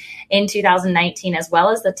in 2019, as well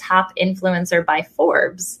as the top influencer by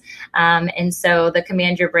Forbes. And so the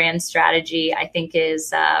Command Your Brand strategy, I think,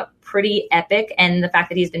 is pretty epic. And the fact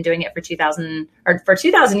that he's been doing it for 2,000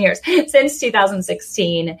 years, since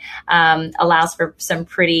 2016, allows for some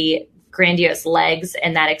pretty grandiose legs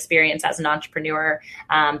in that experience as an entrepreneur,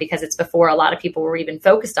 because it's before a lot of people were even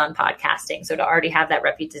focused on podcasting. So to already have that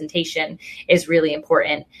representation is really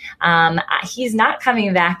important. He's not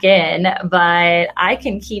coming back in, but I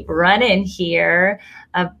can keep running here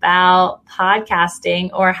about podcasting.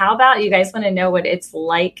 Or how about you guys want to know what it's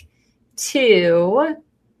like to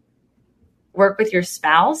work with your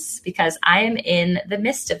spouse? Because I am in the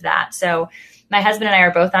midst of that. So my husband and I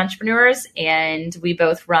are both entrepreneurs, and we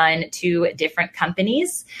both run 2 different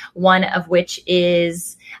companies, one of which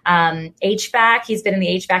is HVAC. He's been in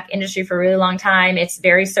the HVAC industry for a really long time. It's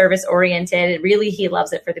very service oriented. Really, he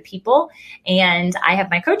loves it for the people. And I have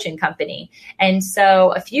my coaching company. And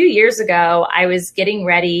so a few years ago, I was getting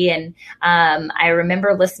ready, and I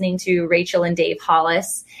remember listening to Rachel and Dave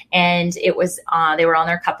Hollis, and it was they were on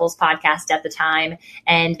their couples podcast at the time,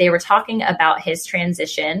 and they were talking about his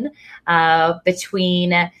transition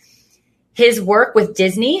between his work with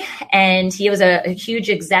Disney, and he was a huge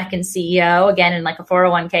exec and CEO, again, in like a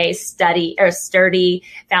 401k sturdy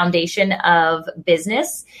foundation of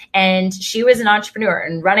business. And she was an entrepreneur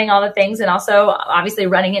and running all the things, and also obviously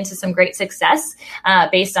running into some great success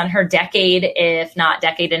based on her decade, if not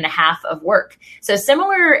decade and a half of work. So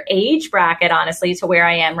similar age bracket, honestly, to where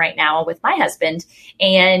I am right now with my husband.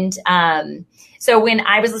 And so when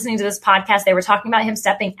I was listening to this podcast, they were talking about him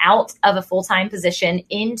stepping out of a full-time position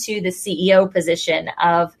into the CEO position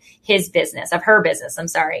of his business, of her business, I'm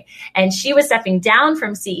sorry. And she was stepping down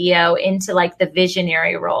from CEO into like the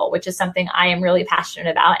visionary role, which is something I am really passionate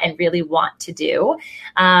about and really want to do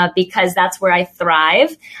because that's where I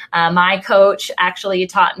thrive. My coach actually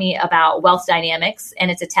taught me about wealth dynamics,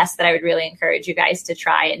 and it's a test that I would really encourage you guys to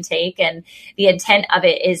try and take. And the intent of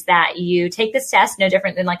it is that you take this test, no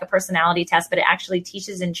different than like a personality test, but it actually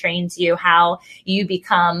teaches and trains you how you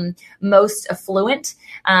become most affluent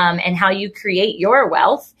and how you create your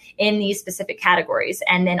wealth in these specific categories,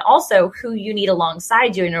 and then also who you need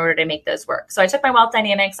alongside you in order to make those work. So I took my wealth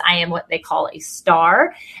dynamics. I am what they call a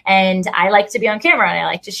star, and I like to be on camera, and I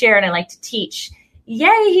like to share, and I like to teach.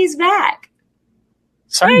 Yay, he's back.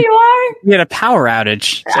 Sorry, there you are. We had a power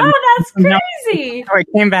outage. So oh, that's crazy. I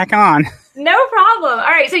came back on. No problem. All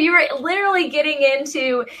right, so you were literally getting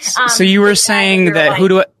into. So you were saying that who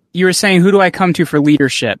do I come to for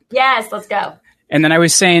leadership? Yes, let's go. And then I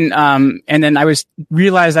was saying, and then I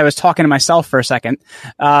realized I was talking to myself for a second.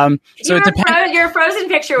 So it depends. Your Frozen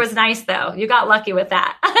picture was nice though. You got lucky with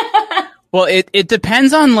that. Well, it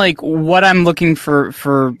depends on like what I'm looking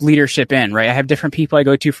for leadership in, right? I have different people I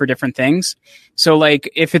go to for different things. So like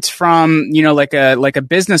if it's from, like a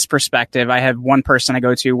business perspective, I have one person I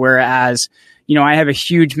go to, whereas, I have a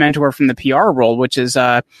huge mentor from the PR world, which is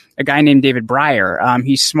a guy named David Breyer.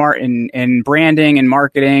 He's smart in branding and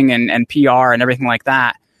marketing and PR and everything like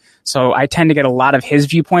that. So I tend to get a lot of his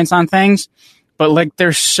viewpoints on things. But like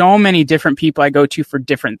there's so many different people I go to for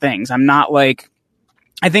different things. I'm not like,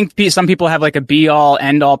 I think some people have like a be-all,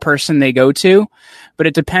 end-all person they go to, but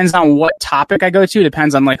it depends on what topic I go to. It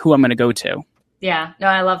depends on like who I'm going to go to. Yeah, no,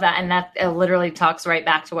 I love that. And that literally talks right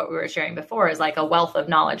back to what we were sharing before, is like a wealth of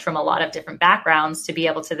knowledge from a lot of different backgrounds to be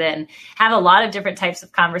able to then have a lot of different types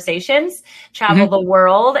of conversations, travel the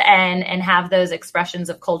world and have those expressions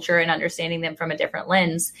of culture and understanding them from a different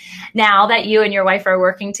lens. Now that you and your wife are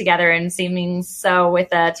working together and seeming so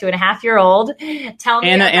with a 2.5-year-old, tell me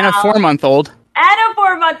and a 4-month-old. And a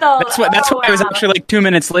 4-month-old. That's why I was actually like 2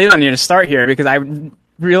 minutes late on you to start here, because I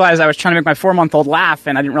realized I was trying to make my 4-month-old laugh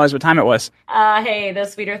and I didn't realize what time it was. Hey, the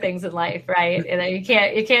sweeter things in life, right? You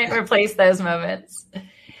can't replace those moments.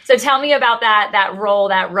 So tell me about that role,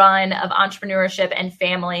 that run of entrepreneurship and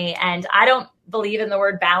family. And I don't believe in the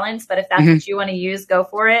word balance, but if that's what you want to use, go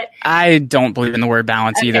for it. I don't believe in the word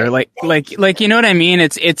balance either. Like you know what I mean?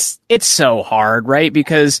 It's so hard, right?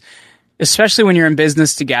 Because especially when you're in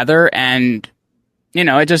business together and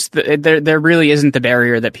there really isn't the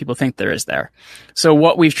barrier that people think there is there. So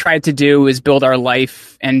what we've tried to do is build our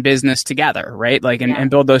life and business together, right? Like, and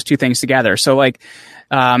build those two things together. So like,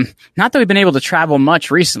 not that we've been able to travel much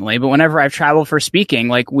recently, but whenever I've traveled for speaking,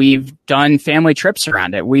 like we've done family trips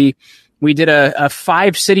around it. We did a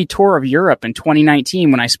 5-city tour of Europe in 2019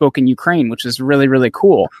 when I spoke in Ukraine, which was really, really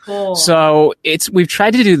cool. So we've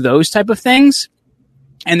tried to do those type of things.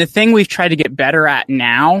 And the thing we've tried to get better at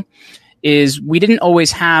now is we didn't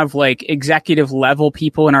always have like executive level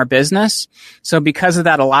people in our business. So because of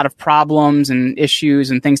that, a lot of problems and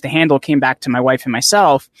issues and things to handle came back to my wife and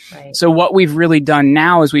myself. Right. So what we've really done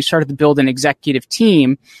now is we started to build an executive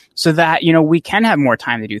team so that, we can have more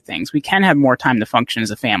time to do things. We can have more time to function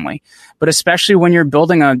as a family. But especially when you're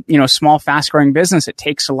building a, small, fast growing business, it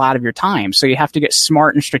takes a lot of your time. So you have to get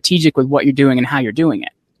smart and strategic with what you're doing and how you're doing it.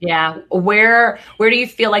 Yeah. Where do you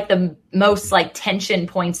feel like the most like tension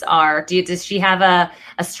points are? Does she have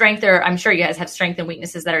a strength, or I'm sure you guys have strengths and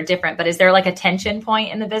weaknesses that are different, but is there like a tension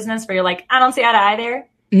point in the business where you're like, I don't see eye to eye there?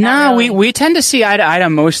 No, really. we tend to see eye to eye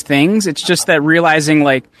on most things. It's just that realizing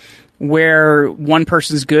like where one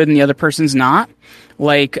person's good and the other person's not.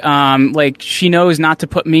 Like she knows not to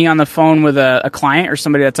put me on the phone with a client or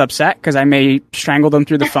somebody that's upset because I may strangle them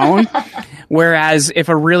through the phone. Whereas if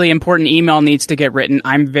a really important email needs to get written,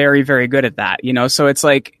 I'm very, very good at that, So it's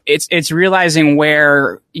like, it's realizing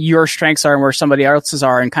where your strengths are and where somebody else's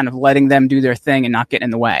are and kind of letting them do their thing and not get in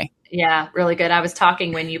the way. Yeah, really good. I was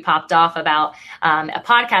talking when you popped off about a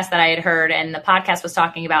podcast that I had heard, and the podcast was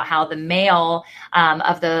talking about how the male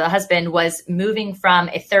of the husband was moving from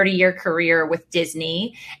a 30-year career with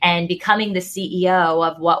Disney and becoming the CEO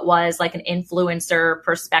of what was like an influencer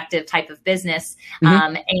perspective type of business.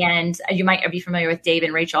 And you might be familiar with Dave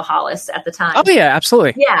and Rachel Hollis at the time. Oh, yeah,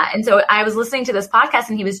 absolutely. Yeah. And so I was listening to this podcast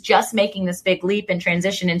and he was just making this big leap and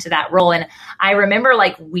transition into that role. And I remember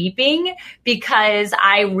like weeping because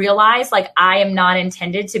I realized like I am not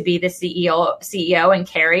intended to be the CEO and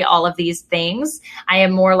carry all of these things. I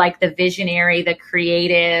am more like the visionary, the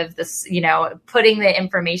creative, putting the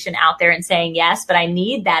information out there and saying yes, but I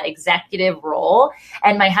need that executive role.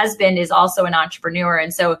 And my husband is also an entrepreneur.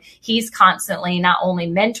 And so he's constantly not only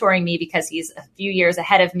mentoring me because he's a few years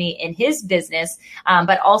ahead of me in his business,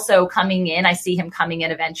 but also coming in. I see him coming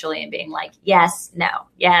in eventually and being like, yes, no,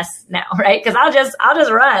 right? Because I'll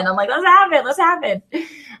just run. I'm like, let's have it.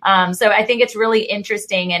 So I think it's really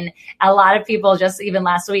interesting. And a lot of people, just even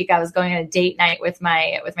last week, I was going on a date night with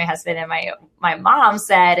my husband, and my mom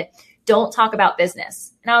said, don't talk about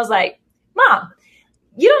business. And I was like, Mom,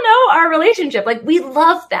 you don't know our relationship. Like, we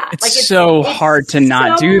love that. It's so hard to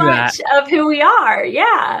not do that. Of who we are.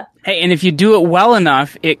 Yeah. Hey, and if you do it well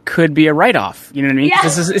enough, it could be a write-off. You know what I mean? Yeah.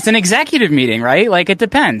 It's an executive meeting, right? Like, it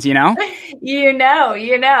depends, You know,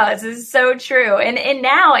 this is so true. And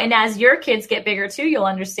now, as your kids get bigger too, you'll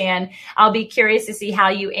understand. I'll be curious to see how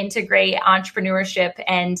you integrate entrepreneurship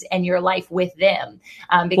and your life with them.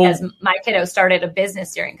 Because my kiddo started a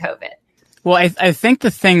business during COVID. Well, I think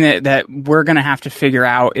the thing that we're going to have to figure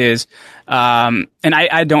out is, and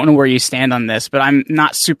I don't know where you stand on this, but I'm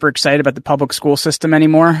not super excited about the public school system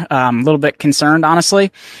anymore. A little bit concerned,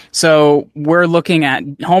 honestly. So we're looking at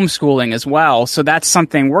homeschooling as well. So that's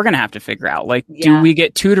something we're going to have to figure out. Like, do we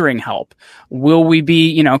get tutoring help? Will we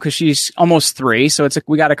be, cause she's almost 3. So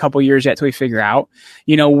we got a couple years yet till we figure out,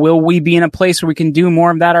 will we be in a place where we can do more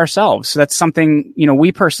of that ourselves? So that's something,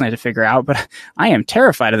 we personally have to figure out, but I am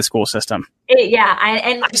terrified of the school system.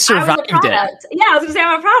 I survived it. Yeah, I was going to say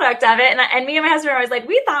I'm a product of it. And me and my husband are always like,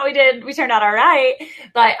 we thought we turned out all right.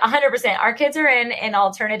 But 100%, our kids are in an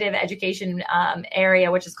alternative education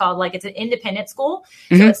area, which is called it's an independent school.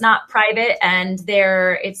 Mm-hmm. So it's not private, and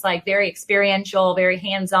it's like very experiential, very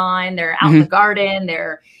hands-on. They're out in the garden.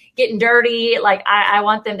 They're getting dirty. I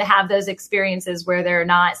want them to have those experiences where they're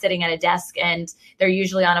not sitting at a desk and they're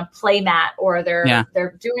usually on a play mat, or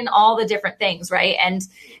they're doing all the different things. Right. And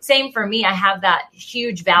same for me, I have that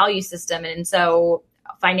huge value system. And so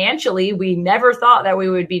financially, we never thought that we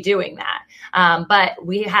would be doing that. But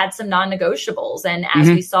we had some non-negotiables. And as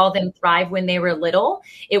we saw them thrive when they were little,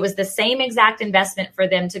 it was the same exact investment for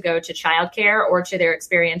them to go to childcare or to their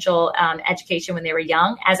experiential education when they were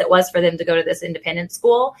young as it was for them to go to this independent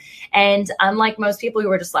school. And unlike most people who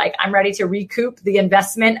were just like, I'm ready to recoup the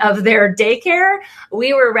investment of their daycare,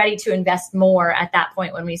 we were ready to invest more at that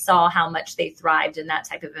point when we saw how much they thrived in that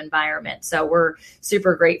type of environment. So we're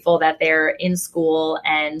super grateful that they're in school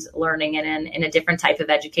and learning in a different type of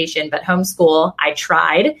education. But homeschool, I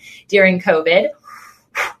tried during COVID.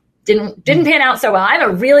 Didn't pan out so well. I'm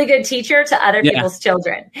a really good teacher to other people's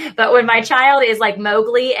children. But when my child is like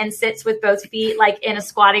Mowgli and sits with both feet in a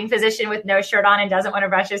squatting position with no shirt on and doesn't want to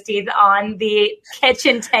brush his teeth on the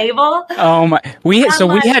kitchen table. Oh my. We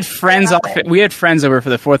had friends over for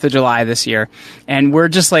the 4th of July this year, and we're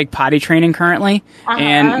just potty training currently.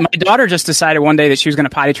 And my daughter just decided one day that she was going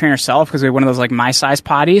to potty train herself because we have one of those my size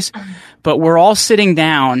potties. But we're all sitting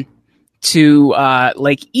down to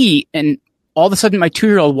eat, and all of a sudden my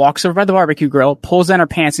 2-year-old walks over by the barbecue grill, pulls down her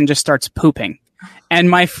pants, and just starts pooping. And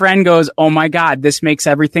my friend goes, "Oh my God, this makes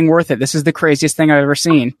everything worth it. This is the craziest thing I've ever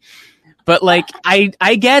seen." But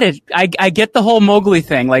I get it. I get the whole Mowgli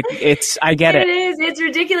thing. I get it. It is. It's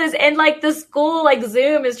ridiculous. And the school,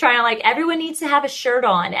 Zoom is trying to everyone needs to have a shirt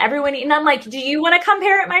on. And I'm like, do you want to come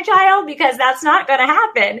parent my child? Because that's not going to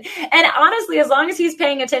happen. And honestly, as long as he's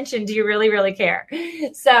paying attention, do you really, really care?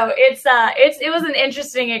 So it was an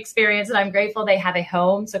interesting experience, and I'm grateful they have a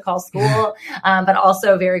home to call school, but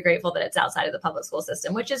also very grateful that it's outside of the public school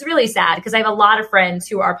system, which is really sad because I have a lot of friends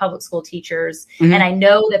who are public school teachers, and I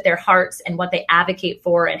know that their hearts and what they advocate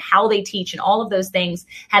for and how they teach and all of those things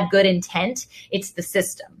have good intent. It's the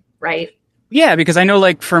system, right? Yeah, because I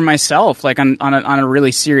know for myself, on a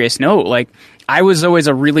really serious note, I was always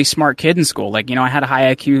a really smart kid in school. I had a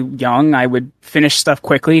high IQ young. I would finish stuff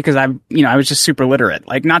quickly because I was just super literate.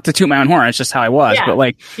 Not to toot my own horn, it's just how I was. Yeah.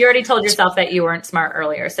 But you already told yourself that you weren't smart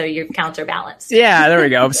earlier, so you've counterbalanced. Yeah, there we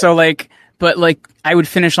go. So but I would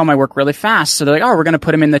finish all my work really fast. So they're like, "Oh, we're going to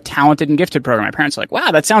put him in the talented and gifted program." My parents are like, "Wow,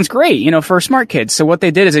 that sounds great, for a smart kid." So what they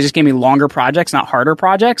did is they just gave me longer projects, not harder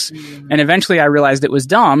projects. And eventually I realized it was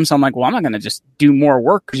dumb. So I'm like, well, I'm not going to just do more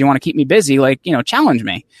work because you want to keep me busy. Challenge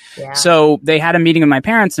me. Yeah. So they had a meeting with my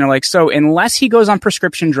parents, and they're like, so unless he goes on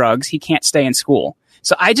prescription drugs, he can't stay in school.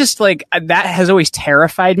 So I just that has always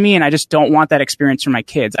terrified me. And I just don't want that experience for my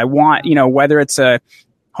kids. I want, whether it's a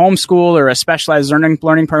homeschool or a specialized learning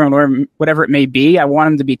program or whatever it may be, I want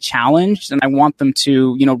them to be challenged, and I want them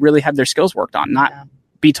to, really have their skills worked on, not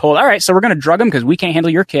be told, all right, so we're going to drug them because we can't handle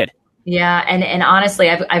your kid. Yeah. And honestly,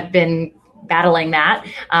 I've been battling that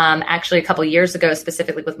actually a couple of years ago,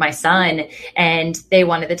 specifically with my son, and they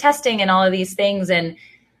wanted the testing and all of these things. And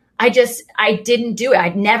I didn't do it. I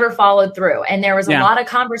never followed through. And there was a lot of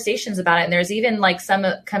conversations about it. And there's even some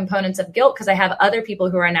components of guilt because I have other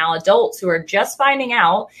people who are now adults who are just finding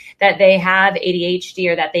out that they have ADHD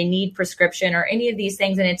or that they need prescription or any of these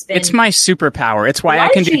things. And it's my superpower. It's why I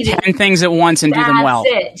can do 10 things at once and do them well.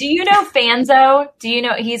 That's it. Do you know Fanzo? Do you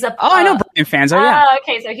know he's a... I know Brian Fanzo, yeah.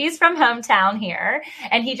 Okay, so he's from hometown here.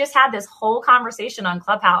 And he just had this whole conversation on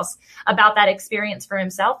Clubhouse about that experience for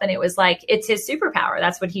himself. And it was it's his superpower.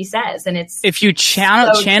 That's what he says. And it's, if you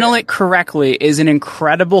channel it correctly, is an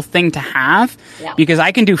incredible thing to have because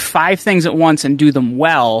I can do 5 things at once and do them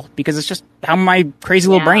well because it's just how my crazy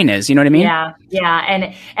little brain is. You know what I mean? Yeah.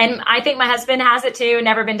 Yeah. And I think my husband has it too.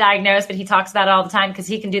 Never been diagnosed, but he talks about it all the time because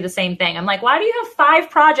he can do the same thing. I'm like, why do you have 5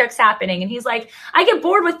 projects happening? And he's like, I get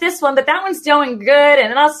bored with this one, but that one's doing good.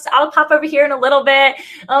 And then I'll pop over here in a little bit.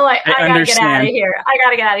 I'm like, I gotta get out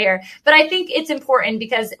of here. But I think it's important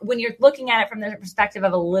because when you're looking at it from the perspective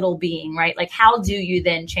of a little little being, right? Like, how do you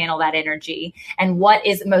then channel that energy and what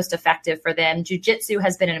is most effective for them? Jiu-jitsu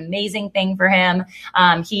has been an amazing thing for him.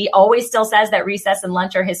 He always still says that recess and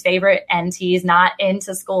lunch are his favorite, and he's not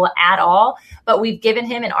into school at all. But we've given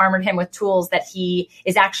him and armored him with tools that he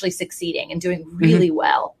is actually succeeding and doing really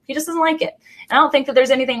well. He just doesn't like it. And I don't think that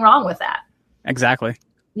there's anything wrong with that. Exactly.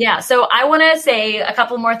 Yeah. So I want to say a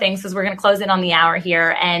couple more things because we're going to close in on the hour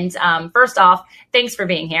here. And first off, thanks for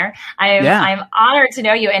being here. I'm honored to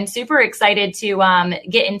know you and super excited to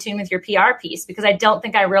get in tune with your PR piece, because I don't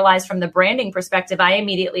think I realized from the branding perspective, I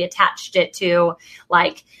immediately attached it to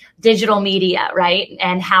like digital media, right?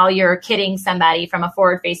 And how you're kidding somebody from a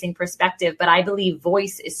forward-facing perspective. But I believe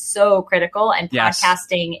voice is so critical, and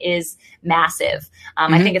podcasting is massive.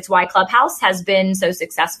 I think it's why Clubhouse has been so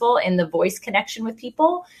successful in the voice connection with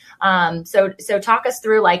people. So talk us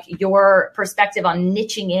through like your perspective on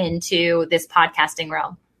niching into this podcasting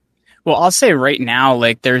realm. Well, I'll say right now,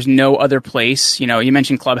 like there's no other place, you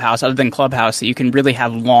mentioned Clubhouse, other than Clubhouse, that you can really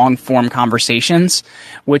have long form conversations,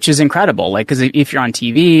 which is incredible. Like, cause if you're on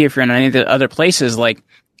TV, if you're in any of the other places, like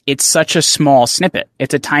it's such a small snippet.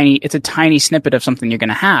 It's a tiny snippet of something you're going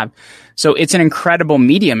to have. So it's an incredible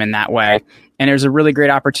medium in that way. And there's a really great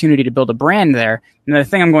opportunity to build a brand there. And the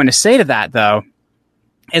thing I'm going to say to that though,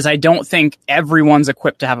 is I don't think everyone's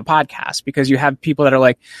equipped to have a podcast, because you have people that are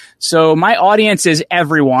like, so my audience is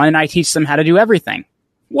everyone and I teach them how to do everything.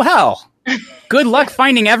 Well, good luck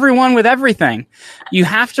finding everyone with everything. You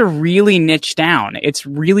have to really niche down. It's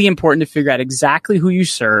really important to figure out exactly who you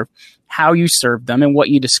serve, how you serve them, and what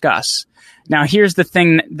you discuss. Now, here's the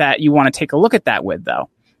thing that you want to take a look at that with, though.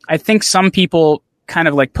 I think some people kind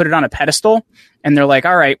of like put it on a pedestal and they're like,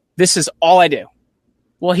 all right, this is all I do.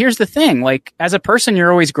 Well, here's the thing. Like, as a person,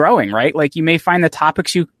 you're always growing, right? Like, you may find the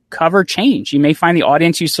topics you cover change. You may find the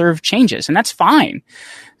audience you serve changes, and that's fine.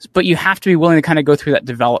 But you have to be willing to kind of go through that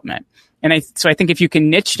development. And so I think if you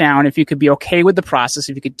can niche down, if you could be okay with the process,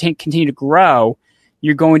 if you could continue to grow,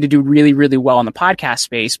 you're going to do really, really well in the podcast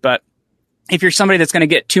space. But if you're somebody that's going to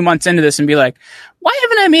get 2 months into this and be like, why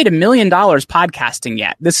haven't I made $1 million podcasting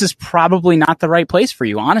yet? This is probably not the right place for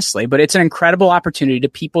you, honestly. But it's an incredible opportunity to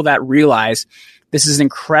people that realize this is an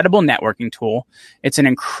incredible networking tool. It's an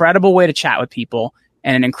incredible way to chat with people,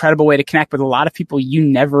 and an incredible way to connect with a lot of people you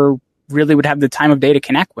never really would have the time of day to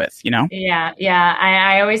connect with, Yeah.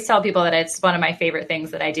 I always tell people that it's one of my favorite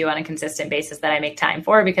things that I do on a consistent basis that I make time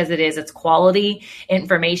for, because it's quality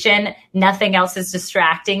information. Nothing else is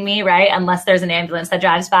distracting me, right? Unless there's an ambulance that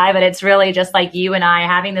drives by, but it's really just like you and I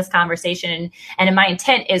having this conversation. And my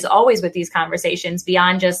intent is always with these conversations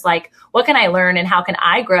beyond just like, what can I learn and how can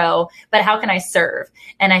I grow, but how can I serve?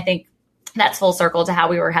 And I think that's full circle to how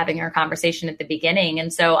we were having our conversation at the beginning.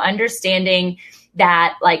 And so understanding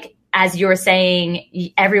that, like, as you were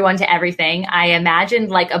saying, everyone to everything, I imagined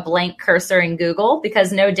like a blank cursor in Google,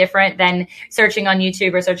 because no different than searching on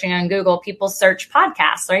YouTube or searching on Google, people search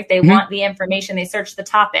podcasts, right? They want the information, they search the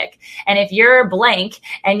topic. And if you're blank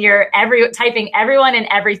and you're typing everyone and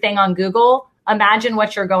everything on Google, imagine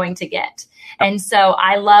what you're going to get. And so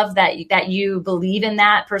I love that you believe in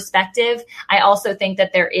that perspective. I also think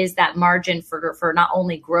that there is that margin for not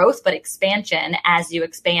only growth, but expansion as you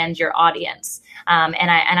expand your audience. And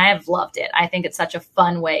I have loved it. I think it's such a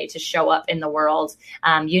fun way to show up in the world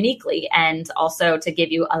uniquely, and also to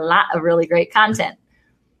give you a lot of really great content.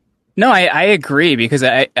 No, I agree, because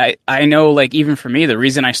I know, like, even for me, the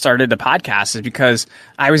reason I started the podcast is because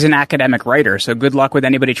I was an academic writer. So good luck with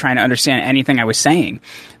anybody trying to understand anything I was saying.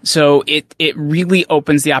 So it really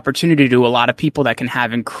opens the opportunity to a lot of people that can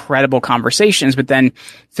have incredible conversations, but then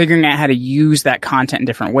figuring out how to use that content in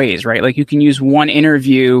different ways, right? Like, you can use one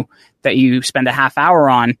interview that you spend a half hour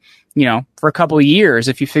on, for a couple of years,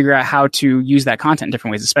 if you figure out how to use that content in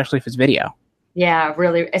different ways, especially if it's video. Yeah,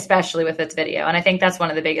 really, especially with its video. And I think that's one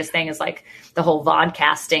of the biggest things, like the whole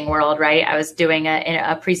vodcasting world, right? I was doing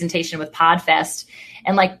a presentation with Podfest,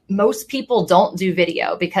 and like most people don't do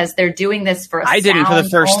video because they're doing this for I didn't for the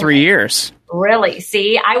first 3 years. Really?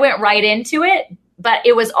 See, I went right into it, but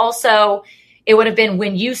it was also, it would have been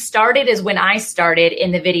when you started is when I started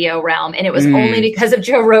in the video realm. And it was only because of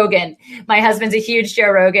Joe Rogan. My husband's a huge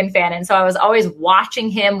Joe Rogan fan. And so I was always watching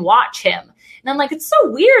him watch him. And I'm like, it's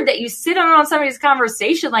so weird that you sit on somebody's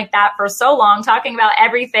conversation like that for so long, talking about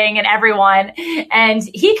everything and everyone. And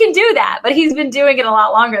he can do that, but he's been doing it a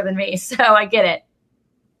lot longer than me. So I get it.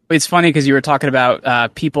 It's funny because you were talking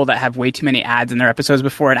about people that have way too many ads in their episodes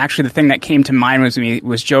before, and actually the thing that came to mind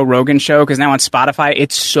was Joe Rogan's show, because now on Spotify,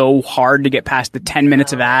 it's so hard to get past the 10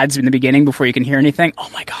 minutes of ads in the beginning before you can hear anything. Oh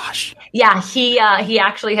my gosh. Yeah, he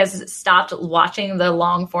actually has stopped watching the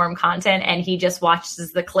long form content, and he just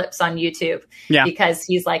watches the clips on YouTube. Yeah. Because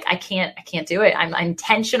he's like, I can't do it. I'm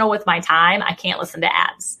intentional with my time. I can't listen to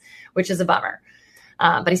ads, which is a bummer.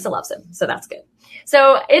 But he still loves him, so that's good.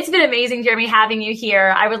 So it's been amazing, Jeremy, having you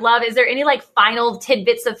here. I would love, is there any like final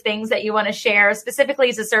tidbits of things that you want to share,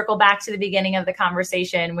 specifically to circle back to the beginning of the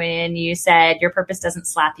conversation when you said your purpose doesn't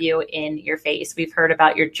slap you in your face? We've heard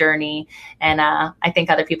about your journey, and I think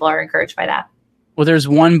other people are encouraged by that. Well, there's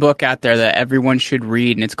one book out there that everyone should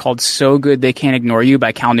read, and it's called So Good They Can't Ignore You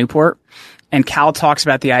by Cal Newport. And Cal talks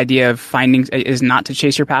about the idea of finding is not to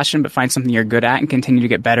chase your passion, but find something you're good at and continue to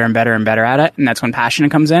get better and better and better at it. And that's when passion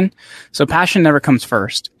comes in. So passion never comes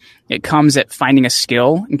first. It comes at finding a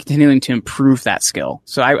skill and continuing to improve that skill.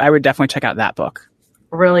 So I would definitely check out that book.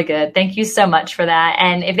 Really good. Thank you so much for that.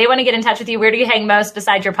 And if they want to get in touch with you, where do you hang most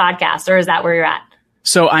besides your podcast, or is that where you're at?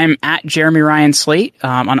 So I'm at Jeremy Ryan Slate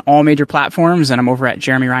on all major platforms, and I'm over at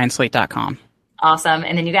jeremyryanslate.com. Awesome.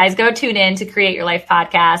 And then you guys go tune in to Create Your Life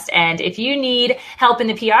podcast. And if you need help in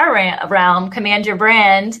the PR realm, Command Your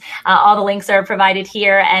Brand, all the links are provided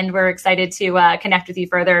here. And we're excited to connect with you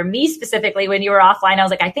further. Me specifically, when you were offline, I was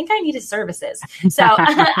like, I think I need his services. So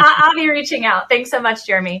I'll be reaching out. Thanks so much,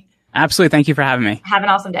 Jeremy. Absolutely. Thank you for having me. Have an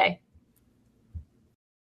awesome day.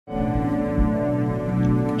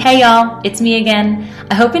 Hey, y'all. It's me again.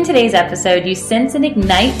 I hope in today's episode you sense an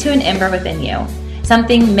ignite to an ember within you.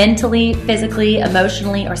 Something mentally, physically,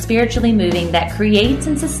 emotionally, or spiritually moving that creates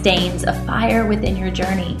and sustains a fire within your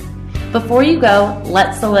journey. Before you go,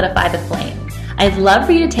 let's solidify the flame. I'd love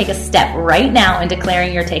for you to take a step right now in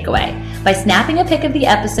declaring your takeaway. By snapping a pic of the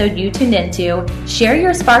episode you tuned into, share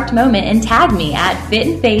your sparked moment and tag me at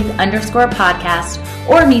fitandfaith_podcast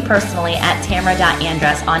or me personally at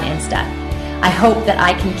tamara.andress on Insta. I hope that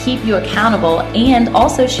I can keep you accountable and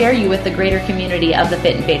also share you with the greater community of the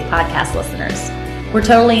Fit and Faith podcast listeners. We're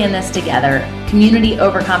totally in this together. Community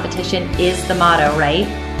over competition is the motto, right?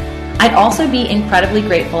 I'd also be incredibly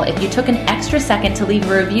grateful if you took an extra second to leave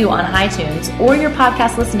a review on iTunes or your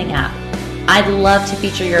podcast listening app. I'd love to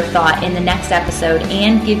feature your thought in the next episode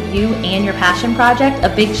and give you and your passion project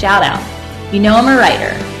a big shout out. You know I'm a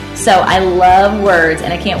writer, so I love words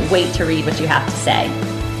and I can't wait to read what you have to say.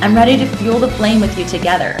 I'm ready to fuel the flame with you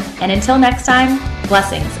together. And until next time,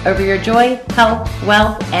 blessings over your joy, health,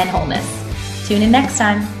 wealth, and wholeness. Tune in next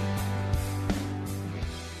time.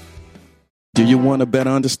 Do you want to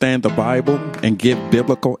better understand the Bible and give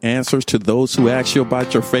biblical answers to those who ask you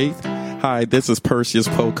about your faith? Hi, this is Perseus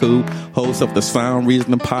Poku, host of the Sound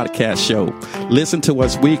Reasoning Podcast Show. Listen to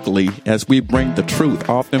us weekly as we bring the truth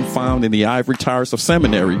often found in the ivory towers of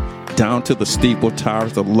seminary down to the steeple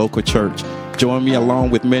towers of the local church. Join me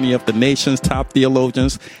along with many of the nation's top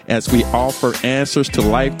theologians as we offer answers to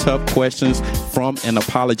life-tough questions from an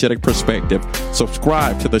apologetic perspective.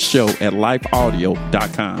 Subscribe to the show at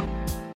lifeaudio.com.